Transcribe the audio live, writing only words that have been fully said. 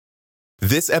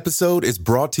This episode is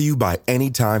brought to you by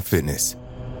Anytime Fitness.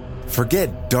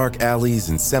 Forget dark alleys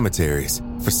and cemeteries.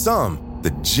 For some,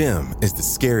 the gym is the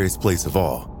scariest place of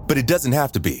all, but it doesn't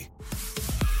have to be.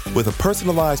 With a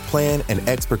personalized plan and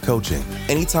expert coaching,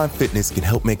 Anytime Fitness can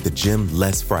help make the gym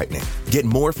less frightening. Get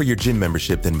more for your gym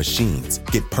membership than machines.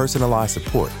 Get personalized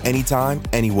support anytime,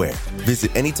 anywhere.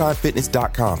 Visit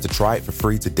AnytimeFitness.com to try it for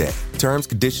free today. Terms,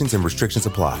 conditions, and restrictions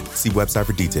apply. See website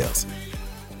for details.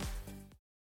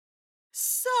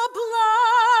 Sublime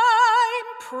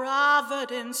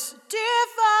Providence, divine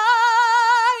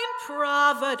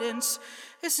Providence,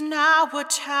 is now a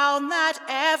town that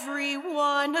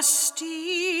everyone esteems.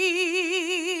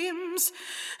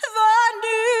 The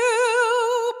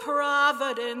new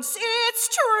Providence, it's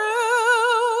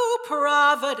true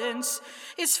Providence,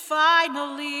 is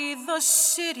finally the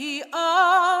city of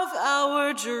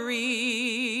our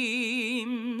dreams.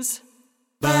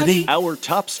 Buddy. Our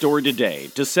top story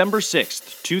today, December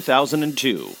 6th,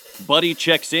 2002. Buddy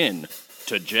checks in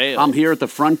to jail. I'm here at the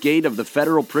front gate of the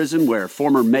federal prison where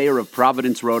former mayor of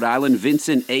Providence, Rhode Island,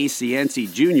 Vincent A. Cianci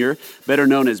Jr., better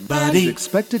known as Buddy, is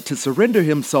expected to surrender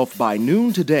himself by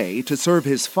noon today to serve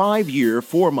his 5-year,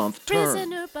 4-month term.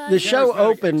 The show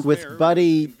opened with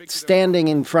Buddy standing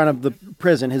in front of the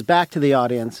prison, his back to the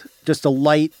audience, just a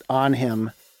light on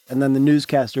him, and then the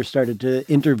newscaster started to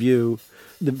interview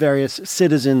the various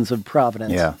citizens of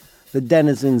Providence, the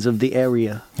denizens of the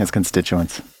area. His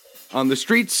constituents. On the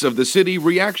streets of the city,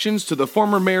 reactions to the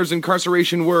former mayor's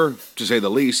incarceration were, to say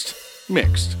the least,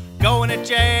 mixed. Going to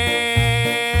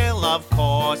jail, of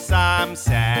course I'm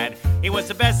sad. He was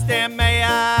the best damn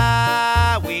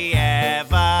mayor we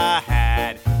ever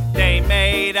had. They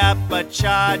made up a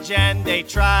charge and they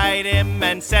tried him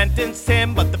and sentenced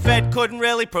him, but the Fed couldn't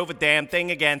really prove a damn thing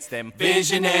against him.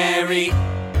 Visionary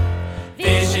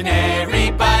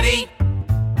Buddy.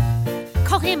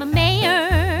 Call him a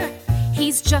mayor.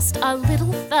 He's just a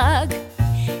little thug,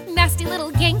 nasty little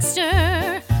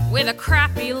gangster with a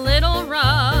crappy little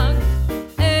rug.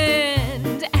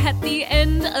 And at the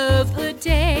end of the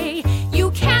day, you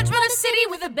can't run a city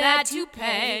with a bad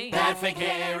toupee. Bad fake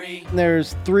Harry.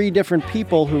 There's 3 different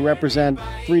people who represent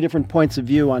 3 different points of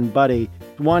view on Buddy.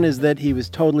 One is that he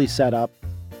was totally set up.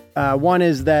 One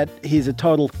is that he's a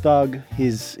total thug.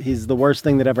 He's the worst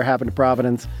thing that ever happened to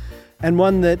Providence. And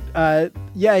one that,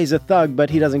 he's a thug,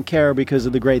 but he doesn't care because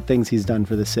of the great things he's done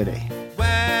for the city.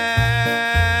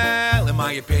 Well, in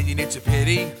my opinion, it's a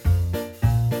pity.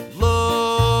 Look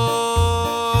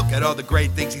at all the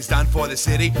great things he's done for the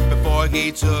city. Before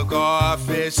he took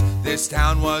office, this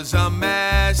town was a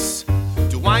mess.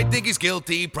 Do I think he's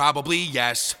guilty? Probably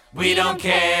yes. We don't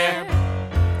care.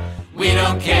 We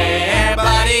don't care,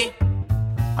 buddy.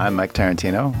 I'm Mike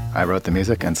Tarantino. I wrote the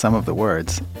music and some of the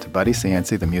words to Buddy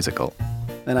Cianci the Musical.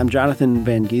 And I'm Jonathan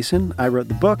Van Giesen. I wrote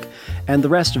the book and the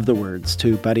rest of the words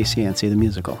to Buddy Cianci the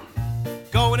Musical.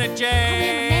 Going to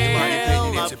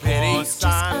jail, it's a pity. Course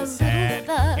I'm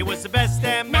sad. It was the best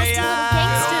damn mayor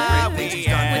we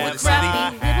ever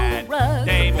had.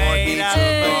 They made up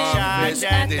a charge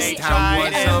and they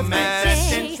tried him and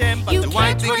sentenced him, but do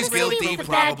I think he's guilty?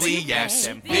 Probably yes.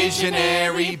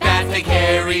 Visionary, bad fake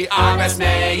Harry, our best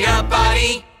mayor,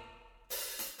 buddy.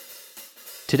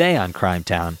 Today on Crime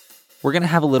Town, we're going to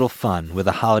have a little fun with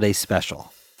a holiday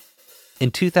special.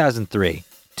 In 2003,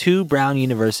 2 Brown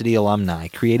University alumni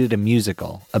created a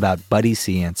musical about Buddy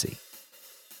Cianci.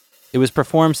 It was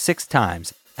performed 6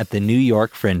 times at the New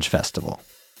York Fringe Festival.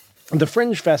 The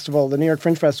Fringe Festival, the New York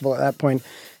Fringe Festival at that point,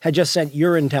 had just sent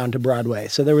Urinetown to Broadway.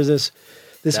 So there was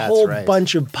this whole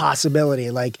bunch of possibility.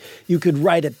 Like, you could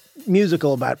write a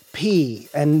musical about pee,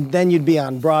 and then you'd be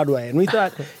on Broadway. And we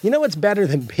thought, you know what's better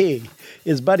than pee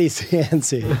is Buddy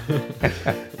Cianci.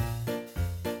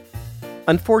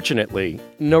 Unfortunately,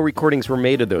 no recordings were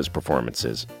made of those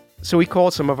performances. So we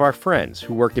called some of our friends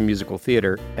who worked in musical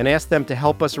theater and asked them to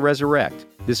help us resurrect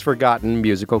this forgotten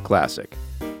musical classic.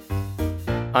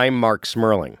 I'm Mark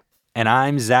Smerling. And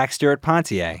I'm Zach Stewart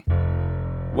Pontier.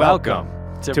 Welcome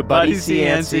to Buddy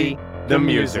Cianci, the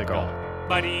musical.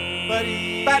 Buddy.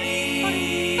 Buddy.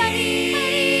 Buddy.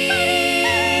 Buddy.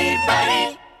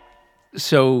 Buddy.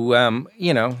 So,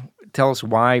 tell us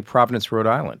why Providence, Rhode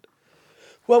Island?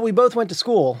 Well, we both went to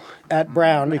school at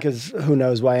Brown because who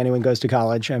knows why anyone goes to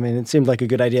college. I mean, it seemed like a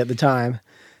good idea at the time.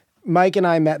 Mike and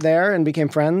I met there and became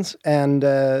friends, and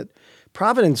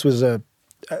Providence was a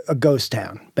ghost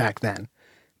town back then.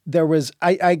 There was,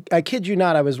 I kid you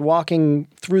not, I was walking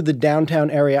through the downtown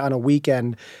area on a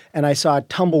weekend and I saw a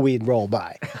tumbleweed roll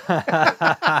by.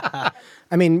 I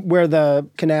mean, where the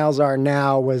canals are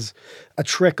now was a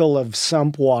trickle of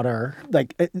sump water,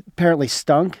 like it apparently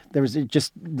stunk. It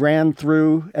just ran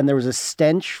through, and there was a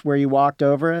stench where you walked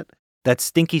over it. That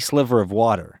stinky sliver of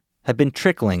water had been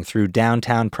trickling through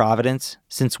downtown Providence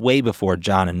since way before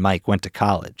John and Mike went to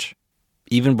college,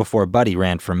 even before Buddy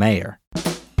ran for mayor.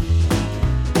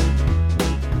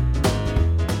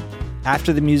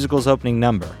 After the musical's opening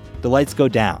number, the lights go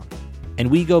down, and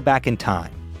we go back in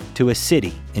time to a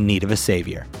city in need of a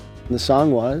savior. The song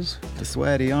was... The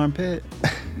sweaty armpit,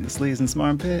 the sleaze and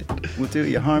smarmpit, we'll do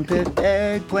your armpit,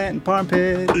 eggplant and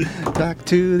parmpit, back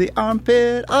to the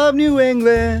armpit of New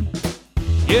England.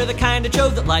 You're the kind of Joe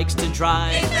that likes to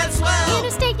drive. Ain't that swell?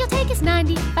 Interstate you'll take is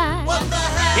 95. What the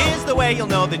hell? Here's the way you'll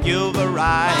know that you've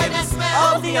arrived.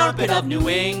 Oh, the armpit of New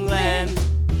England.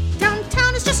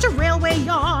 Downtown is just a railway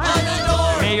yard.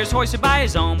 Mayor's hoisted by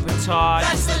his own petard.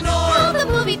 That's the norm. All the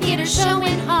movie theaters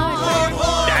showing hard.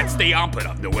 That's the armpit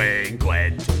of New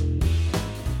England.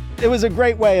 It was a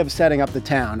great way of setting up the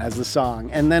town as the song.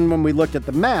 And then when we looked at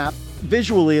the map,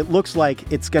 visually it looks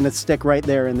like it's going to stick right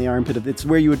there in the armpit. It's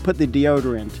where you would put the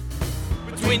deodorant.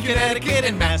 Between Connecticut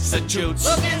and Massachusetts.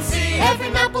 Look and see. Every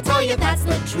map will tell you that's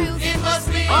the truth. It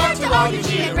must be On to all your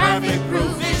geographic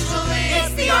proof. visually.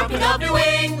 It's the armpit of New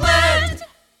England.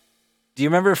 Do you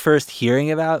remember first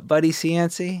hearing about Buddy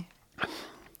Cianci?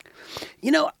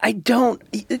 You know, I don't...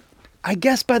 I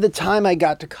guess by the time I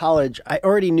got to college, I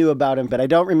already knew about him, but I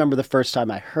don't remember the first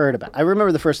time I heard about him. I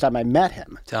remember the first time I met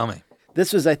him. Tell me.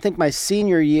 This was, I think, my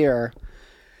senior year,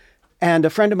 and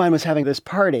a friend of mine was having this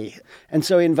party, and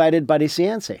so he invited Buddy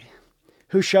Cianci,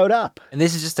 who showed up. And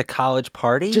this is just a college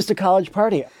party? Just a college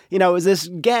party. You know, it was this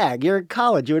gag. You're at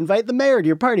college. You invite the mayor to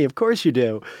your party. Of course you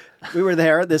do. We were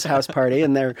there at this house party,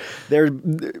 and there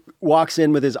walks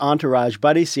in with his entourage,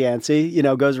 Buddy Cianci, you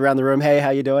know, goes around the room. Hey, how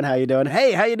you doing? How you doing?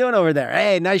 Hey, how you doing over there?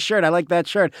 Hey, nice shirt. I like that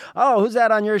shirt. Oh, who's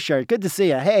that on your shirt? Good to see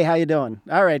you. Hey, how you doing?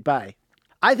 All right, bye.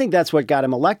 I think that's what got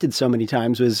him elected so many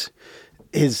times was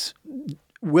his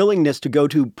willingness to go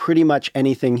to pretty much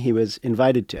anything he was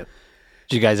invited to.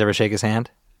 Did you guys ever shake his hand?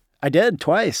 I did,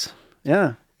 twice.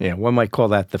 Yeah. Yeah, one might call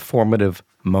that the formative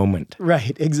moment.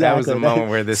 Right, exactly. That was the moment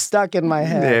where this stuck in my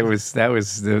head. That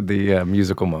was the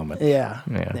musical moment. Yeah.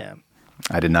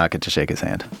 I did not get to shake his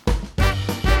hand.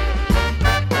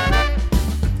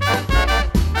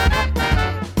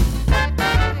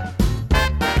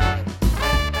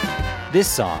 This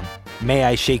song, May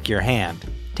I Shake Your Hand,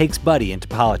 takes Buddy into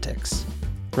politics.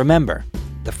 Remember,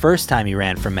 the first time he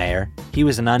ran for mayor, he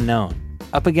was an unknown,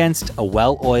 up against a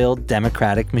well-oiled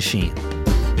Democratic machine.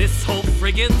 This whole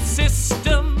friggin'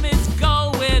 system is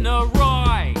going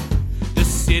awry. The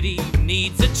city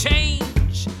needs a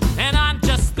change, and I'm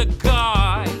just the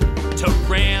guy to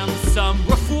ram some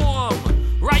reform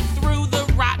right through the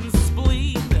rotten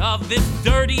spleen of this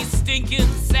dirty, stinking,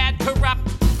 sad, corrupt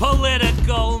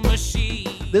political machine.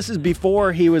 This is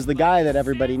before he was the guy that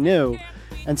everybody knew.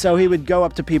 And so he would go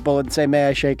up to people and say, may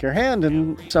I shake your hand?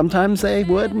 And sometimes they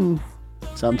would, and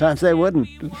sometimes they wouldn't.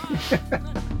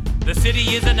 The city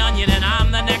is an onion and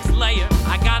I'm the next layer.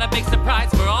 I got a big surprise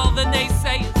for all the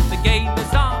naysayers. The game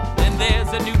is on and there's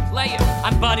a new player.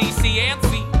 I'm Buddy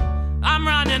Cianci. I'm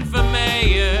running for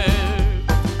mayor.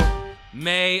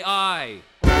 May I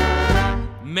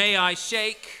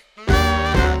shake?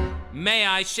 May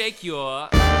I shake your?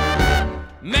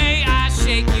 May I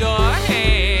shake your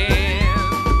hand?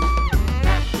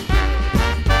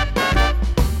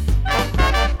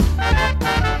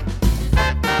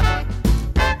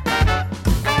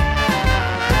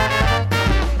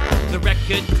 The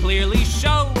record clearly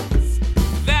shows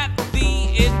that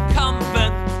the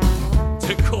incumbent,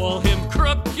 to call him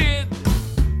crooked,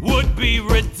 would be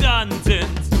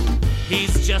redundant.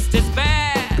 He's just as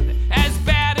bad as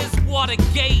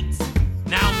Watergate.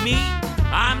 Now me,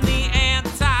 I'm the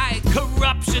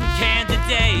anti-corruption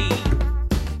candidate.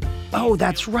 Oh,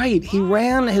 that's right. He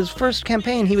ran his first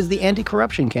campaign. He was the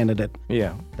anti-corruption candidate.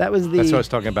 Yeah. That was the... That's what I was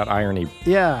talking about, irony.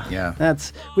 Yeah.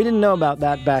 We didn't know about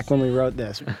that back when we wrote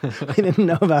this. We didn't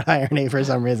know about irony for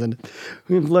some reason.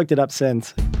 We've looked it up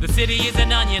since. The city is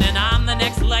an onion and I'm the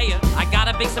next layer. I got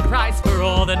a big surprise for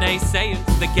all the naysayers.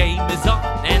 The game is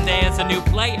on and there's a new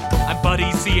player. I'm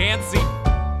Buddy Cianci.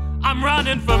 I'm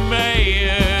running for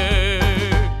mayor.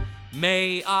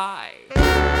 May I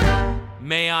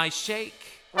shake?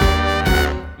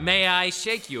 May I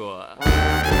shake your?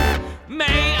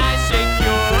 May I shake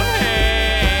your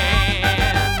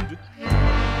hand?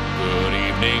 Good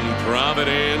evening,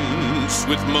 Providence,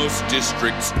 with most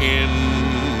districts in.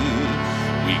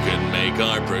 We can make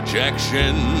our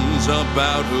projections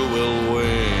about who will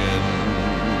win.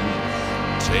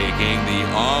 Taking the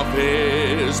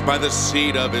office by the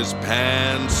seat of his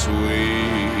pants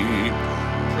sweep.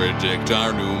 predict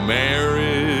our new mayor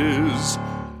is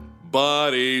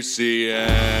Buddy Cianci.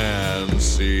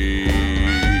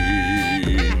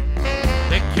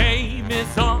 The game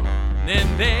is on,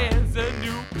 and there's a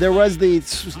new. There was the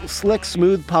slick,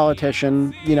 smooth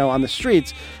politician, on the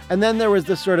streets. And then there was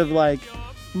the sort of like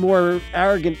more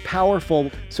arrogant, powerful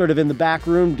sort of in the back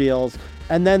room deals.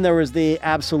 And then there was the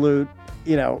absolute,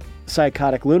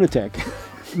 psychotic lunatic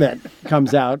that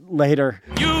comes out later.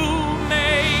 You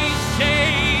may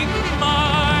shake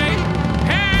my hand.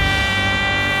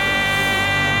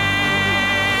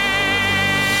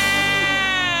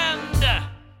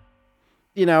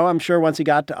 I'm sure once he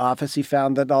got to office, he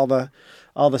found that all the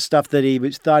stuff that he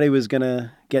thought he was going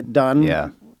to get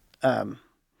done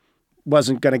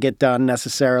wasn't going to get done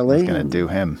necessarily. It's going to do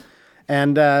him.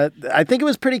 And I think it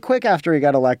was pretty quick after he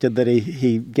got elected that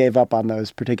he gave up on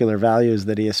those particular values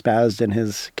that he espoused in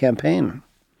his campaign.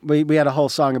 We had a whole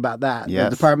song about that. Yes.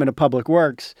 The Department of Public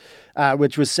Works,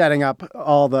 which was setting up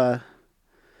all the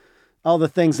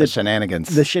things The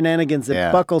shenanigans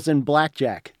that Buckles and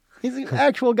Blackjack. He's an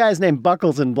actual guy's named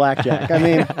Buckles and Blackjack. I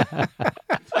mean,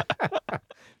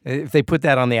 if they put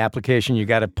that on the application, you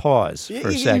got to pause for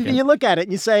a second. You look at it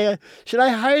and you say, should I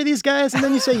hire these guys? And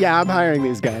then you say, yeah, I'm hiring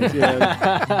these guys.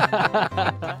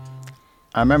 I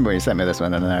remember when you sent me this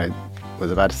one and I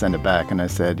was about to send it back and I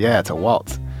said, yeah, it's a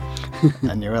waltz.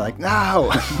 And you were like, no,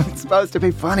 it's supposed to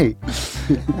be funny.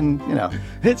 And,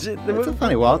 it's a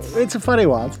funny waltz. It's a funny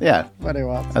waltz. Yeah. Funny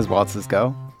waltz. As waltzes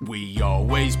go. We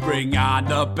always bring on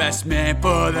the best man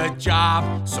for the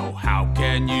job, so how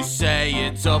can you say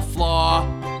it's a flaw?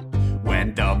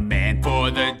 When the man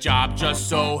for the job just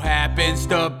so happens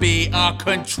to be a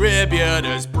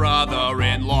contributor's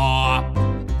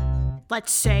brother-in-law.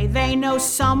 Let's say they know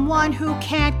someone who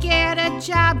can't get a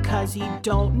job 'cause he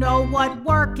don't know what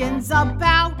working's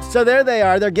about. So there they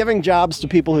are. They're giving jobs to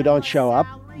people who don't show up.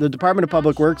 The Department of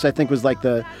Public Works, I think, was like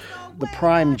the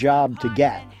prime job to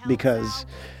get because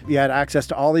you had access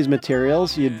to all these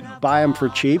materials. You'd buy them for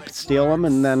cheap, steal them,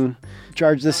 and then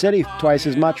charge the city twice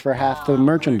as much for half the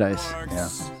merchandise. Yeah.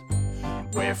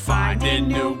 We're finding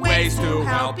new ways to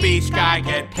help each guy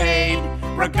get paid,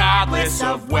 regardless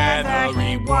of whether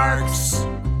he works.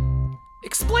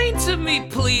 Explain to me,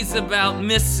 please, about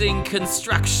missing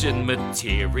construction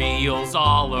materials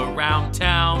all around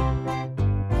town.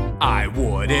 I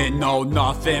wouldn't know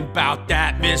nothing about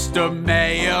that, Mr.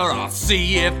 Mayor. I'll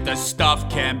see if the stuff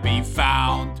can be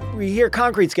found. We hear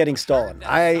concrete's getting stolen.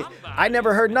 I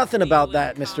never heard nothing about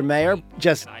that, Mr. Mayor.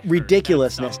 Just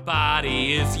ridiculousness.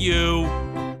 Body is you.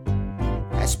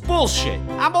 That's bullshit.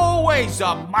 I'm always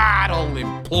a model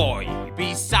employee.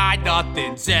 Beside,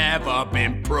 nothing's ever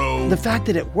been proved. The fact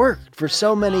that it worked for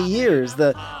so many years,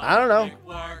 I don't know.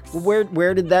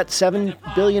 Where did that 7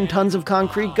 billion tons of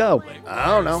concrete go? I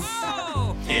don't know.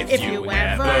 If you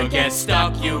ever get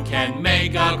stuck, you can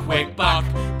make a quick buck,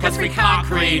 'cause free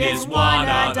concrete is one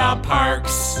of the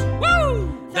perks.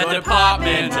 Woo! The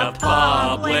Department of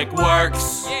Public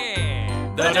Works.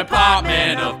 Yeah. The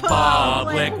Department of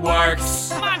Public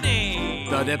Works. Money.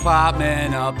 The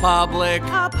Department of Public.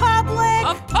 Of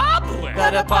public.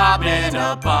 The Department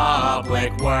of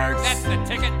Public Works. That's the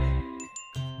ticket.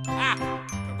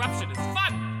 Corruption is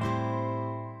fun.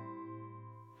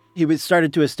 He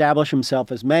started to establish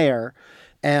himself as mayor,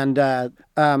 and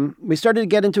we started to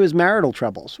get into his marital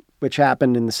troubles, which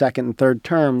happened in the second and third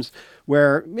terms,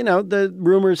 where the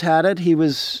rumors had it he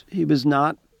was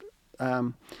not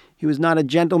a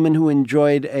gentleman who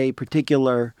enjoyed a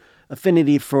particular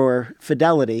affinity for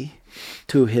fidelity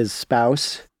to his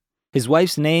spouse. His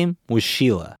wife's name was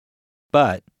Sheila,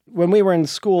 but when we were in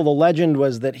school, the legend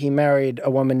was that he married a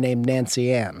woman named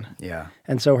Nancy Ann. Yeah.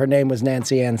 And so her name was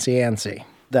Nancy Ann Cianci.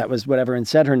 That was what everyone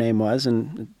said her name was,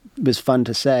 and it was fun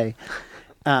to say.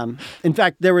 In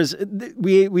fact,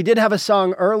 we did have a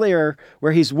song earlier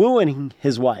where he's wooing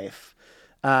his wife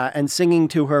and singing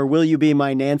to her, "Will you be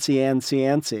my Nancy Ann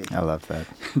Cianci?" I love that.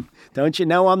 Don't you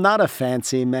know I'm not a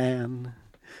fancy man?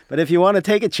 But if you want to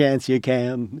take a chance, you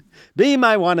can. Be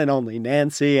my one and only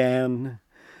Nancy Ann.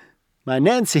 My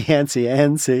Nancy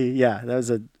Cianci. Yeah, that was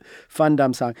a fun,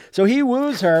 dumb song. So he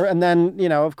woos her and then,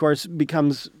 of course,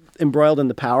 becomes embroiled in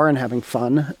the power and having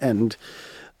fun. And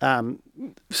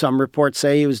some reports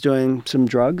say he was doing some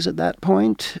drugs at that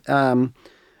point.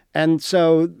 And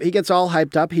so he gets all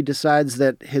hyped up. He decides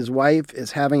that his wife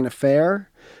is having an affair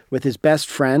with his best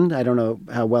friend. I don't know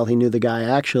how well he knew the guy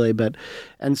actually,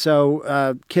 and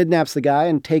so kidnaps the guy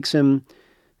and takes him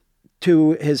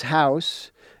to his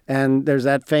house. And there's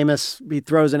that famous, he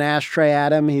throws an ashtray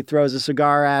at him, he throws a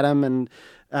cigar at him, and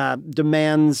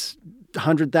demands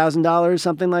 $100,000,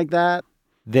 something like that.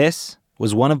 this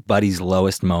was one of Buddy's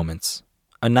lowest moments.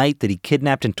 A night that he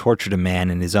kidnapped and tortured a man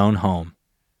in his own home,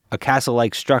 a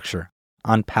castle-like structure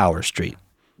on Power Street.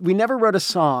 We never wrote a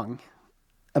song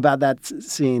about that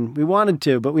scene. We wanted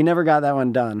to, but we never got that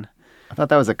one done. I thought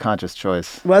that was a conscious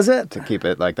choice. Was it? To keep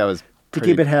it like that was to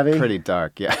keep it heavy? Pretty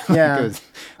dark, yeah. Yeah.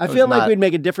 I feel like we'd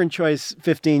make a different choice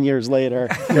 15 years later.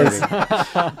 Because,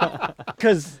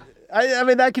 I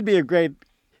mean, that could be a great...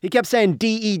 He kept saying,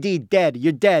 D-E-D, dead.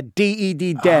 You're dead.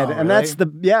 D-E-D, dead. Oh, and really? that's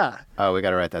the... Yeah. Oh, we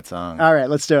got to write that song. All right,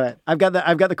 let's do it. I've got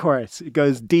the chorus. It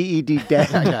goes, D-E-D,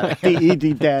 dead. I got it.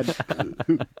 D-E-D, dead.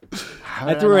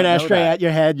 I threw an ashtray at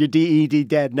your head. You're D-E-D,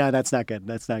 dead. No, that's not good.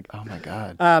 That's not good. Oh, my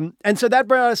God. And so that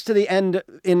brought us to the end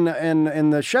in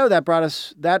the show. That brought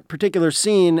us that particular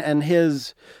scene and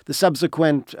the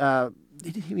subsequent...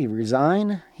 did he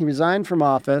resign? He resigned from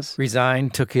office.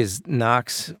 Resigned, took his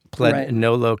knocks, pled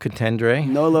Nolo Contendere.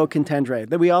 Nolo Contendere.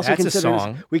 That we also That's considered a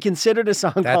song. We considered a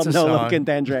song That's called a Nolo song.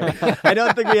 Contendere. I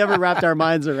don't think we ever wrapped our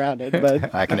minds around it,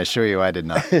 but I can assure you I did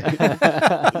not. There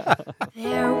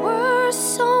were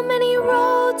so many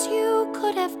roads you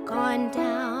could have gone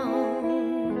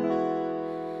down,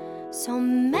 so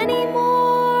many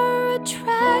more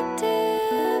attractive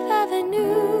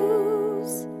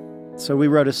avenues. So we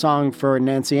wrote a song for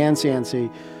Nancy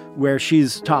Ancy where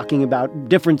she's talking about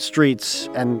different streets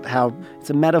and how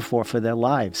it's a metaphor for their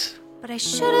lives. But I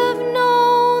should have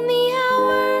known the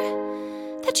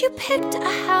hour that you picked a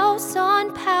house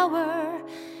on Power,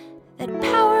 that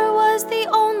Power was the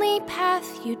only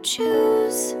path you'd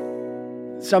choose.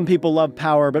 Some people love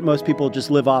Power, but most people just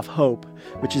live off Hope,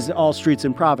 which is all streets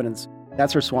in Providence.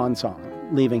 That's her swan song,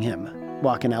 leaving him,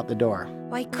 walking out the door.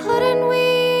 Why couldn't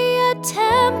we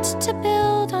attempt to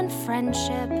build on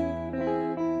friendship?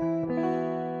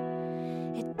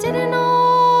 It didn't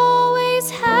always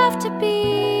have to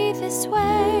be this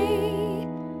way.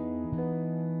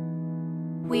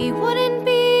 We wouldn't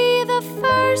be the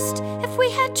first if we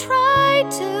had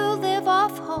tried to live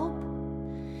off hope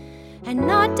and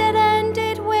not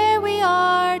dead-ended where we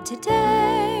are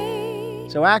today.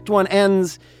 So Act 1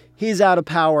 ends, he's out of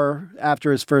power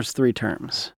after his first 3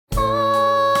 terms.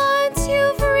 Once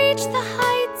you've reached the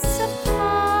heights of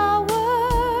power,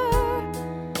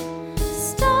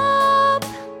 stop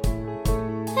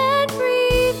and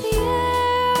breathe the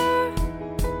air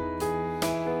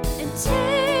and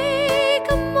take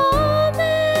a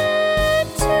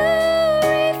moment to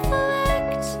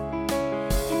reflect.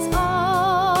 It's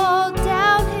all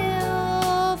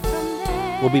downhill from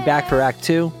there. We'll be back for Act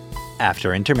 2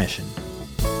 after intermission.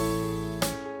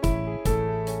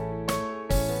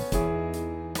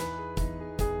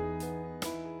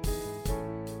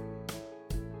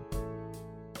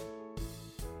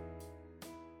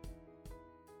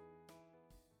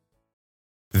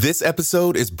 This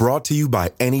episode is brought to you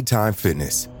by Anytime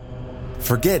Fitness.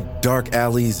 Forget dark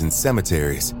alleys and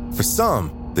cemeteries. For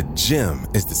some, the gym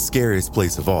is the scariest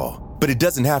place of all. But it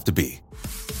doesn't have to be.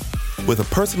 With a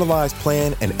personalized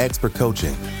plan and expert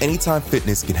coaching, Anytime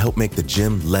Fitness can help make the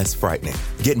gym less frightening.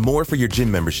 Get more for your gym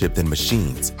membership than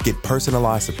machines. Get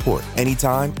personalized support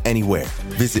anytime, anywhere.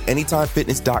 Visit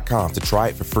AnytimeFitness.com to try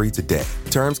it for free today.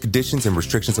 Terms, conditions, and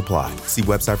restrictions apply. See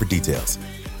website for details.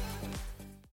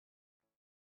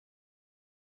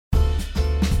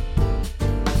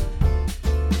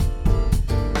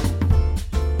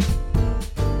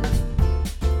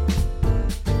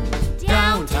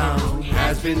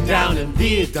 Been down in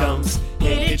the dumps,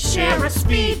 hit its share of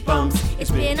speed bumps.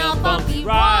 It's been a bumpy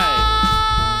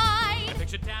ride.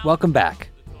 Welcome back.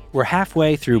 We're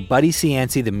halfway through Buddy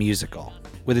Cianci the Musical,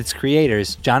 with its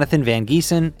creators Jonathan Van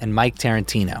Giesen and Mike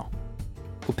Tarantino.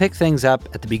 We'll pick things up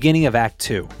at the beginning of Act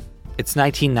 2. It's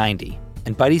 1990,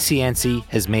 and Buddy Cianci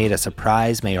has made a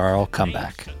surprise mayoral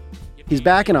comeback. He's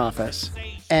back in office,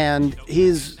 and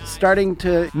he's starting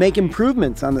to make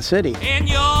improvements on the city. In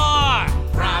your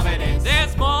Providence,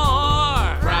 there's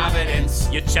more Providence.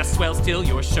 Your chest swells till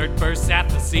your shirt bursts at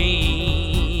the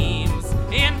seams.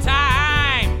 In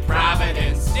time,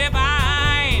 Providence,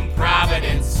 divine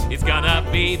Providence is gonna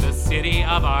be the city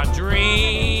of our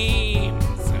dreams.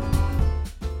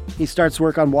 He starts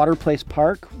work on Water Place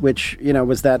Park, which,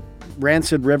 was that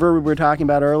rancid river we were talking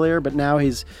about earlier, but now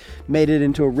he's made it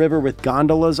into a river with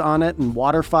gondolas on it and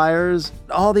water fires.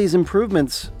 All these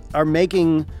improvements are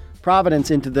making Providence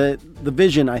into the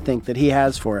vision, I think, that he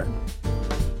has for it.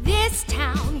 This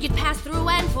town, you'd pass through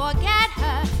and forget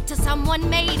her till someone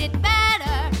made it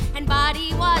better, and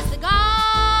Buddy was the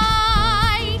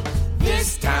guy.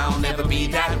 This town never be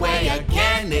that way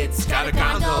again. It's got a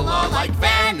gondola like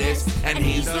Venice, and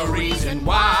he's the reason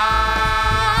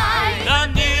why. The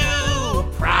new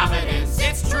Providence,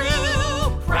 it's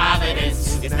true.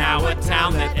 Providence is now now a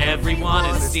town that everyone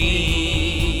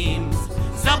esteems.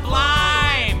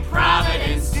 Sublime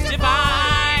Providence,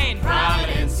 divine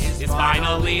Providence is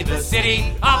finally the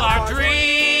city of our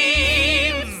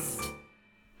dreams.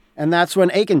 And that's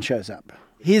when Aiken shows up.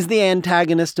 He's the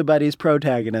antagonist to Buddy's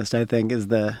protagonist, I think, is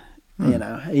the,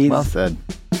 Well said.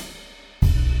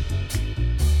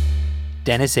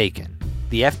 Dennis Aiken,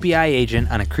 the FBI agent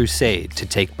on a crusade to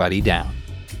take Buddy down.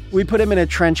 We put him in a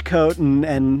trench coat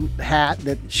and hat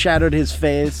that shadowed his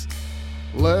face.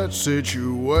 Let's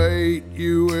situate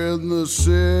you in the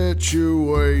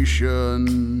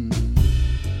situation.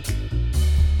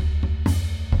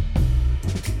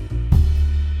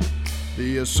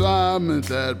 The assignment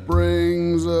that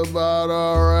brings about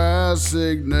our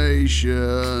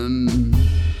assignation.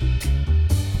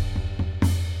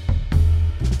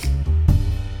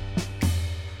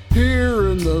 Here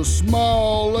in the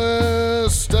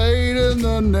smallest state in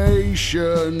the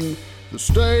nation, the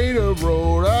state of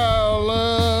Rhode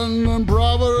Island and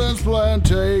Providence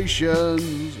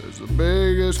plantations, there's the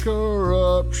biggest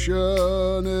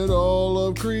corruption in all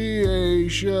of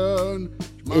creation.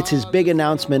 It's his big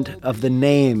announcement of the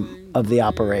name of the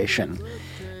operation,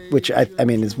 which I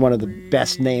mean is one of the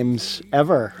best names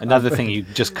ever. Another thing you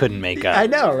just couldn't make up. I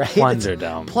know, right?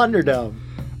 Plunderdome. Plunderdome.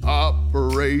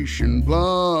 Operation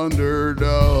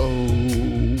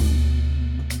Plunderdome.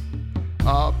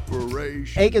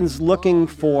 Operation. Aiken's looking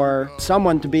for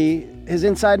someone to be his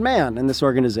inside man in this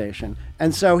organization.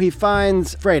 And so he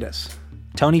finds Freitas.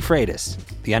 Tony Freitas,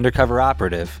 the undercover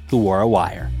operative who wore a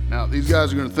wire. Now, these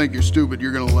guys are going to think you're stupid.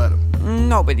 You're going to let them.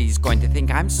 Nobody's going to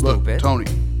think I'm stupid. Look, Tony,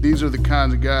 these are the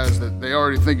kinds of guys that they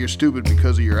already think you're stupid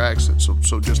because of your accent,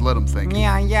 so just let them think.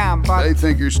 Yeah, but... If they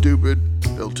think you're stupid,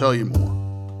 they'll tell you more.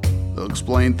 They'll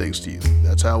explain things to you.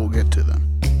 That's how we'll get to them.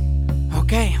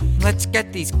 Okay, let's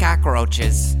get these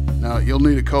cockroaches. Now, you'll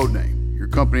need a code name. Your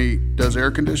company does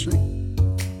air conditioning?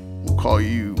 We'll call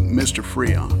you Mr.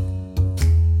 Freon.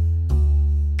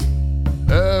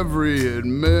 Every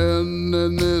admin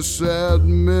in this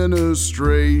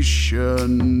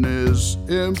administration is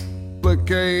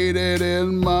implicated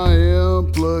in my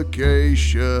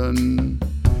implication.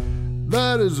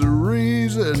 That is the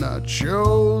reason I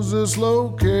chose this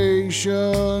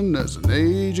location as an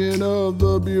agent of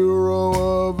the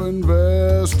Bureau of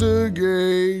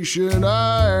Investigation.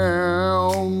 I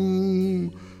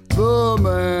am the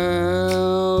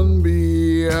man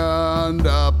behind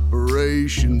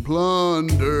Operation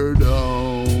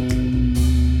Plunderdome.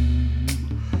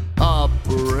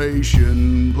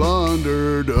 Operation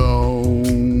Plunderdome.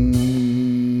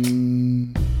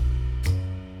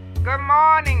 Good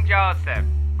morning, Joseph.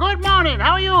 Good morning.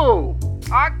 How are you?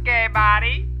 Okay,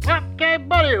 buddy. Okay,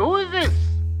 buddy. Who is this?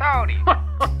 Tony.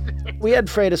 We had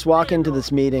Freitas walk into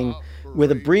this meeting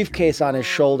with a briefcase on his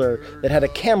shoulder that had a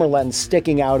camera lens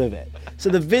sticking out of it. So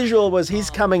the visual was he's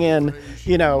coming in,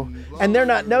 and they're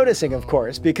not noticing, of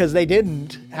course, because they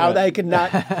didn't. How they could not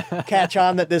catch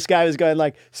on that this guy was going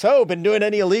like, so, been doing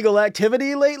any illegal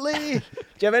activity lately? Do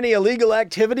you have any illegal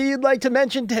activity you'd like to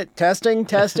mention? Testing?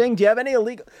 Do you have any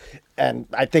illegal... And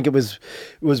I think it was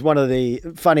one of the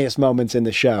funniest moments in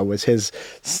the show was his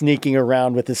sneaking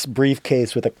around with this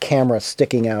briefcase with a camera lens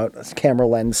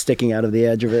sticking out of the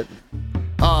edge of it.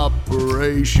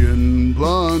 Operation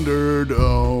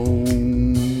Plunderdome.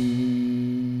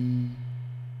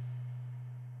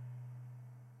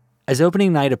 As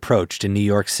opening night approached in New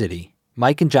York City,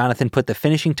 Mike and Jonathan put the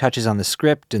finishing touches on the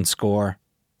script and score.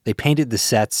 They painted the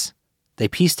sets, they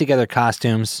pieced together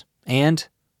costumes, and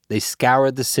they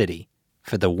scoured the city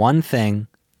for the one thing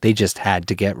they just had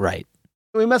to get right.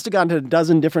 We must have gone to a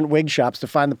dozen different wig shops to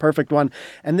find the perfect one.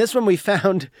 And this one we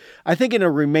found, I think, in a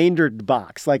remaindered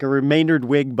box, like a remaindered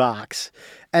wig box.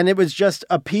 And it was just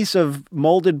a piece of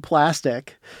molded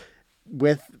plastic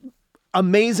with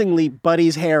amazingly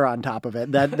Buddy's hair on top of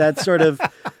it. That sort of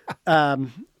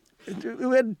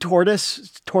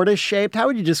tortoise shaped. How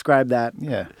would you describe that?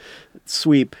 Yeah.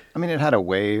 Sweep. I mean, it had a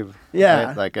wave.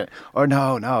 Yeah. Right?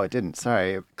 No, it didn't.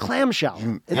 Sorry.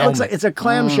 Clamshell. It looks like it's a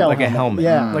clamshell. Like a helmet.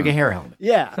 Yeah. Like a hair helmet.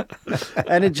 Yeah.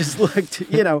 And it just looked,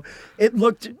 it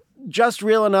looked just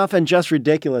real enough and just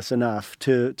ridiculous enough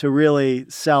to really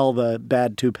sell the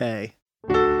bad toupee.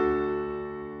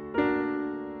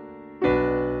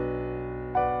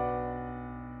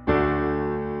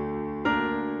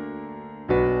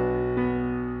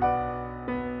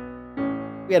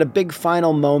 We had a big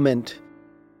final moment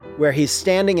where he's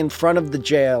standing in front of the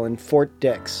jail in Fort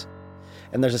Dix,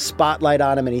 and there's a spotlight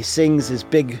on him, and he sings his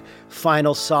big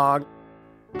final song.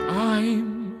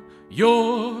 I'm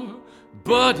your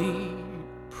buddy,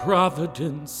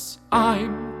 Providence.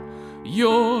 I'm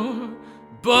your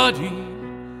buddy,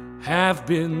 have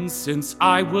been since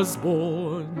I was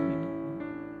born.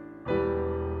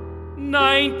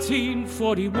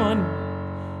 1941,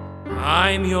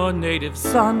 I'm your native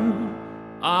son,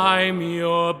 I'm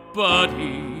your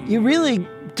buddy. You really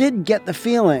did get the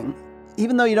feeling,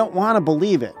 even though you don't want to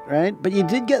believe it, right? But you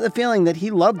did get the feeling that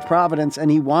he loved Providence and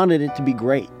he wanted it to be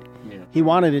great. Yeah. He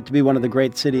wanted it to be one of the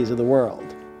great cities of the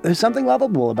world. There's something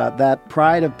lovable about that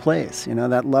pride of place,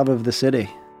 that love of the city.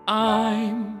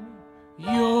 I'm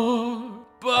your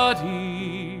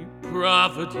buddy,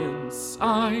 Providence.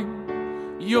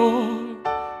 I'm your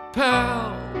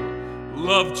pal.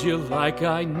 Loved you like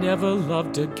I never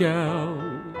loved a gal.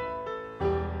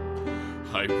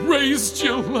 I raised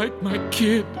you like my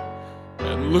kid,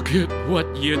 and look at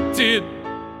what you did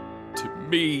to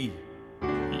me,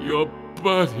 your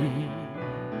buddy.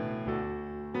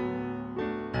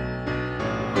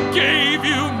 Gave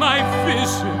you my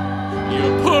vision, you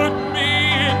put me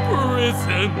in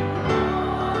prison.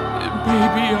 And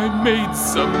maybe I made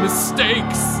some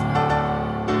mistakes.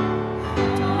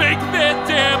 To make their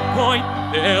damn point,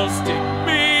 they'll stick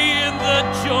me in the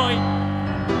joint.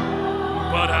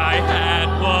 But I had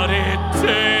what it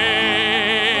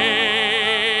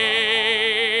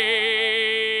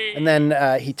takes. And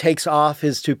then he takes off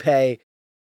his toupee.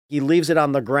 He leaves it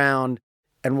on the ground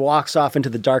and walks off into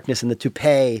the darkness, and the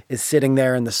toupee is sitting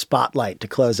there in the spotlight to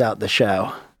close out the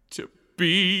show. To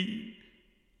be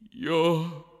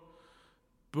your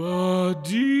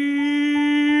buddy.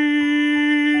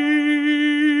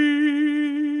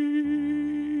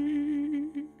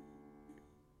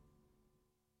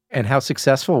 And how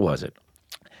successful was it?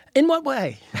 In what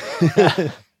way?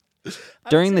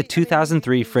 During the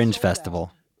 2003 Fringe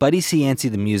Festival, Buddy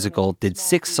Cianci the Musical did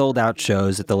 6 sold-out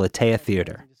shows at the Latea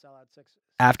Theater.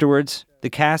 Afterwards, the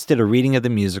cast did a reading of the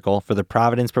musical for the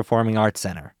Providence Performing Arts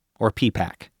Center, or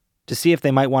PPAC, to see if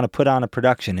they might want to put on a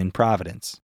production in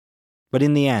Providence. But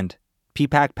in the end,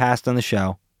 PPAC passed on the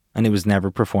show, and it was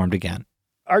never performed again.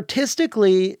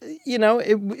 Artistically,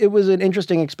 it was an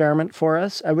interesting experiment for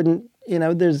us. I wouldn't, in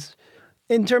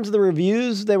terms of the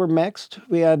reviews, they were mixed.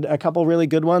 We had a couple really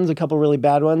good ones, a couple really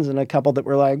bad ones, and a couple that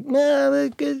were like,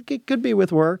 it could be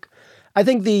with work. I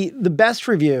think the best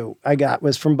review I got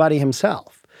was from Buddy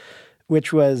himself,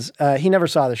 which was, he never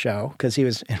saw the show because he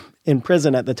was in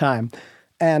prison at the time.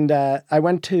 And I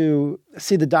went to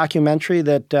see the documentary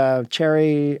that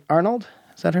Cherry Arnold,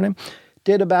 is that her name,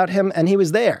 did about him, and he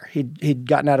was there. He'd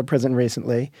gotten out of prison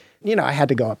recently. I had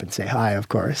to go up and say hi, of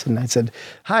course. And I said,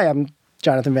 "Hi, I'm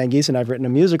Jonathan Van Giesen. I've written a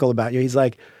musical about you." He's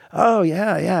like, "Oh,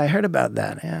 yeah, I heard about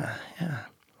that. Yeah.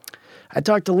 I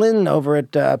talked to Lynn over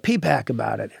at PPAC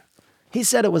about it. He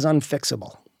said it was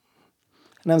unfixable."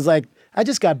 And I was like, I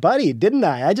just got buddied, didn't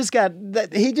I?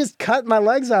 He just cut my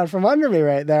legs out from under me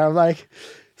right there. I'm like,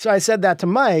 so I said that to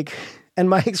Mike, and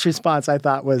Mike's response I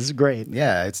thought was great.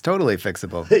 Yeah, it's totally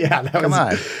fixable. Yeah, Come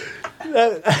on.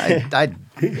 I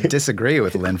disagree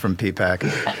with Lynn from PPAC.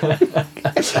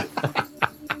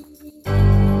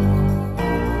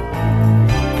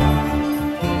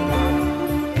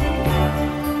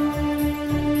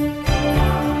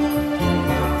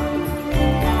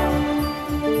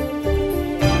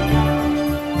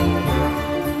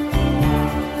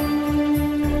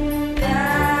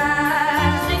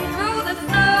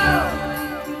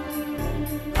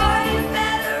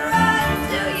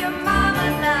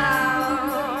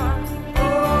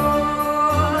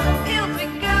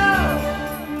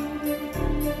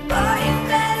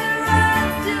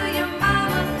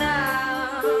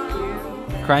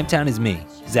 Crimetown is me,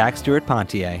 Zach Stewart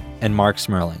Pontier, and Mark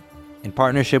Smerling, in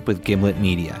partnership with Gimlet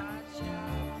Media.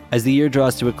 As the year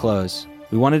draws to a close,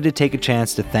 we wanted to take a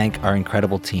chance to thank our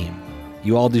incredible team.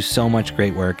 You all do so much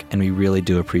great work, and we really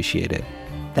do appreciate it.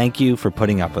 Thank you for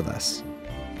putting up with us.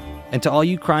 And to all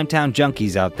you Crimetown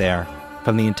junkies out there,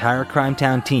 from the entire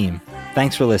Crimetown team,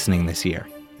 thanks for listening this year.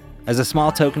 As a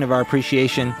small token of our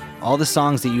appreciation, all the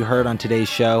songs that you heard on today's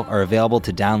show are available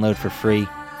to download for free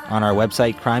on our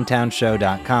website,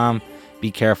 crimetownshow.com. Be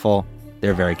careful,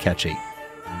 they're very catchy.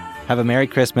 Have a Merry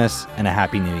Christmas and a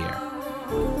Happy New Year.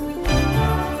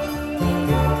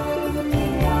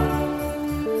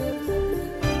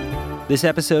 This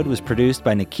episode was produced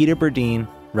by Nikita Berdine,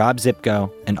 Rob Zipko,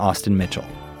 and Austin Mitchell.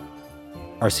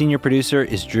 Our senior producer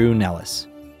is Drew Nellis.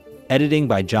 Editing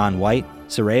by John White,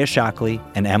 Soraya Shockley,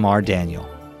 and M.R. Daniel.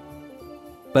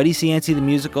 Buddy Cianci the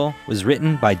Musical was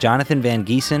written by Jonathan Van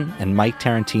Giesen and Mike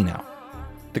Tarantino.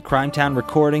 The Crimetown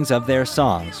recordings of their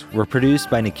songs were produced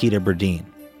by Nikita Berdine.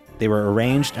 They were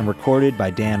arranged and recorded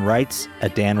by Dan Reitz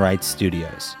at Dan Reitz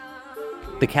Studios.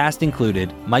 The cast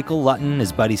included Michael Lutton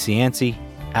as Buddy Cianci,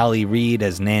 Ali Reed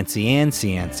as Nancy Ann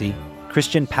Cianci,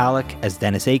 Christian Palak as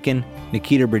Dennis Aiken,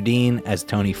 Nikita Berdeen as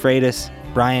Tony Freitas,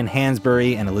 Brian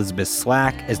Hansbury and Elizabeth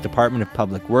Slack as Department of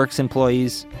Public Works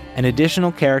employees, and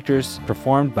additional characters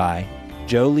performed by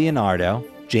Joe Leonardo,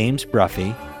 James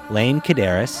Bruffy, Lane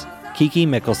Kaderis, Kiki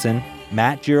Mickelson,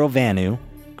 Matt Girovanu,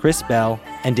 Chris Bell,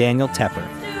 and Daniel Tepper.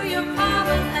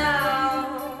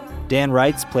 Dan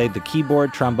Reitz played the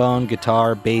keyboard, trombone,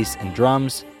 guitar, bass, and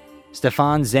drums.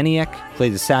 Stefan Zeniak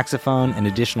played the saxophone and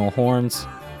additional horns,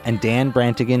 and Dan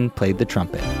Brantigan played the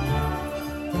trumpet.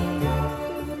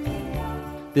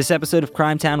 This episode of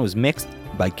Crime Town was mixed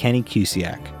by Kenny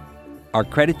Cusiak. Our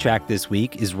credit track this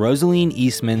week is Rosaline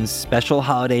Eastman's special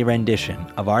holiday rendition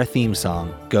of our theme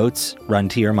song, Goats Run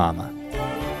to Your Mama.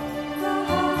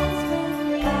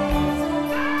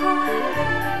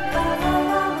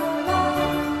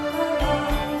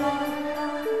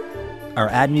 Our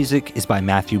ad music is by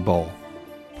Matthew Bowl.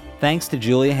 Thanks to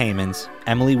Julia Hamans,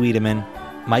 Emily Wiedemann,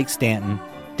 Mike Stanton,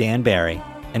 Dan Barry,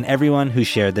 and everyone who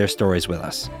shared their stories with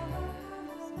us.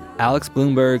 Alex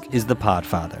Bloomberg is the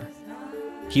Podfather.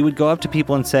 He would go up to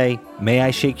people and say, "May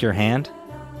I shake your hand?"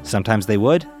 Sometimes they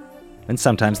would, and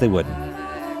sometimes they wouldn't.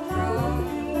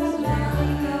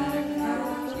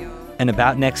 And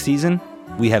about next season,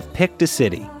 we have picked a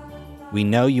city. We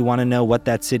know you want to know what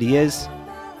that city is.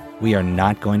 We are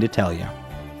not going to tell you.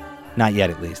 Not yet,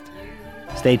 at least.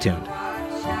 Stay tuned.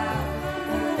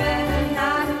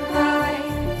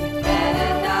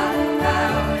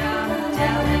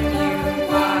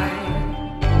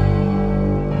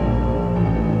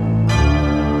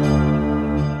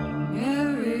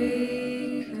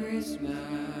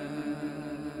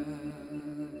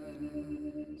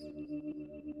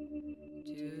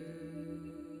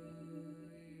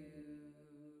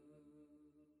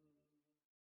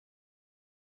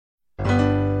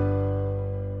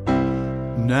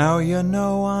 Now you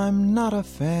know I'm not a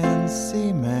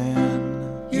fancy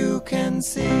man. You can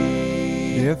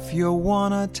see. If you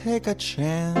wanna take a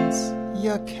chance,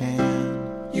 you can.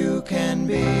 You can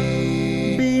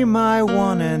be my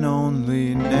one and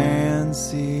only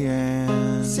Nancy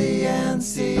Ann.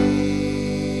 Nancy,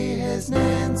 his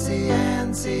Nancy,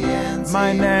 Nancy, Nancy.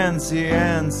 My Nancy,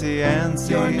 Nancy,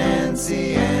 Nancy. Your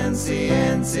Nancy, Nancy,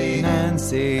 Nancy. Nancy,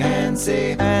 Nancy,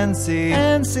 Nancy,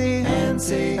 Nancy,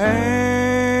 Nancy.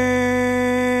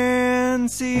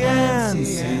 Nancy,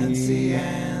 Nancy, Nancy,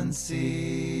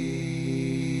 Nancy.